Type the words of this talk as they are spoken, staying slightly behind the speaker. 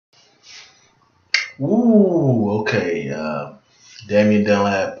Ooh, okay. Damien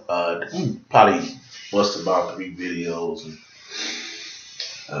Dunlap. Probably bust about 3 videos and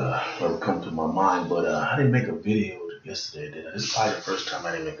whatever come to my mind. But I didn't make a video yesterday. Did I? This is probably the first time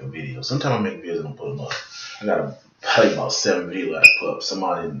I didn't make a video. Sometimes I make videos and I put them up. I got probably about 7 videos I put up. Some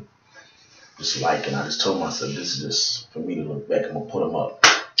I didn't just like, and I just told myself this is just for me to look back. I'm gonna put them up.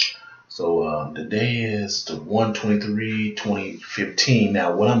 So today is the 1/23/2015.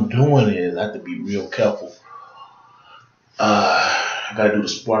 Now what I'm doing is I have to be real careful. I gotta do the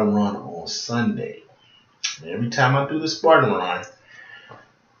Spartan run on Sunday. And every time I do the Spartan run,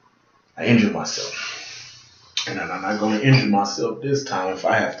 I injure myself. And I'm not gonna injure myself this time if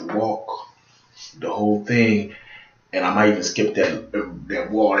I have to walk the whole thing. And I might even skip that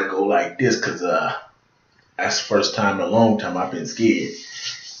wall and go like this, cause that's the first time in a long time I've been scared.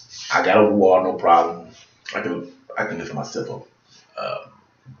 I got over the wall, no problem. I can lift myself up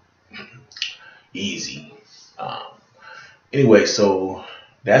easy. Anyway, so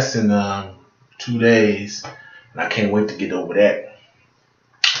that's in 2 days, and I can't wait to get over that.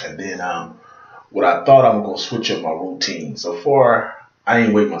 And then what I thought I'm gonna switch up my routine. So far, I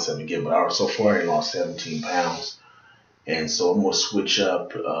didn't weigh myself again, but so far I lost 17 pounds, and so I'm gonna switch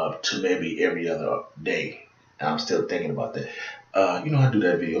up to maybe every other day. And I'm still thinking about that. I do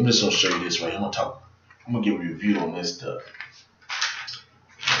that video. I'm just gonna show you this right here. I'm gonna give a review on this stuff.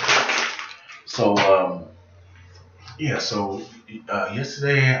 So yeah. So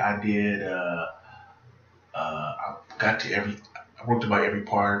yesterday I did. I worked about every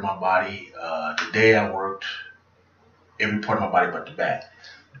part of my body. Today I worked every part of my body but the back.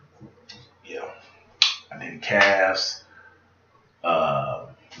 Yeah. I did calves,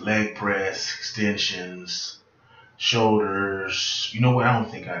 leg press, extensions, shoulders. You know what? I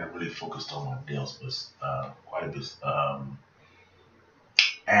don't think I really focused on my delts, but quite a bit.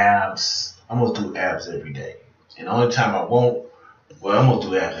 Abs. I'm gonna do abs every day. And the only time I won't, well, I'm gonna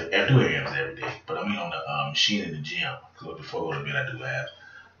do abs. I do abs every day, but I mean on the machine in the gym. Cause before I go to bed, I do abs.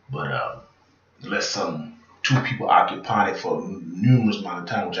 But unless two people occupy it for numerous amount of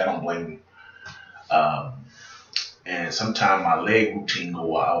time, which I don't blame them. And sometimes my leg routine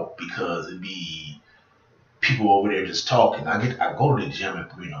go out because it be people over there just talking. I go to the gym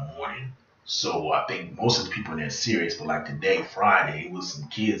at 3 in the morning, so I think most of the people in there are serious. But like today, Friday, it was some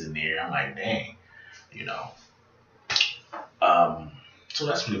kids in there. I'm like, dang, you know. So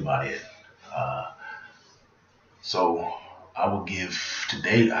that's really about it. So I will give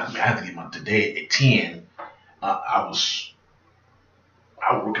today. I have to give my today at 10. I was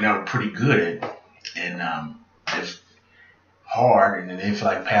working out pretty good, and it's hard, and then didn't feel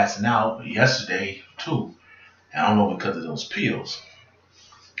like passing out yesterday too. And I don't know because of those pills,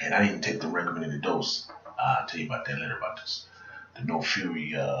 and I didn't take the recommended dose. I'll tell you about that later about this, the No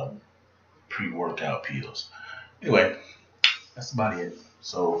Fury pre-workout pills. Anyway, that's about it.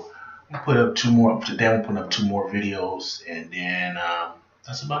 So I'm gonna put up 2 more today. I'm putting up 2 more videos, and then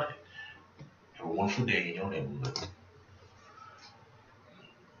that's about it. Have a wonderful day in your neighborhood.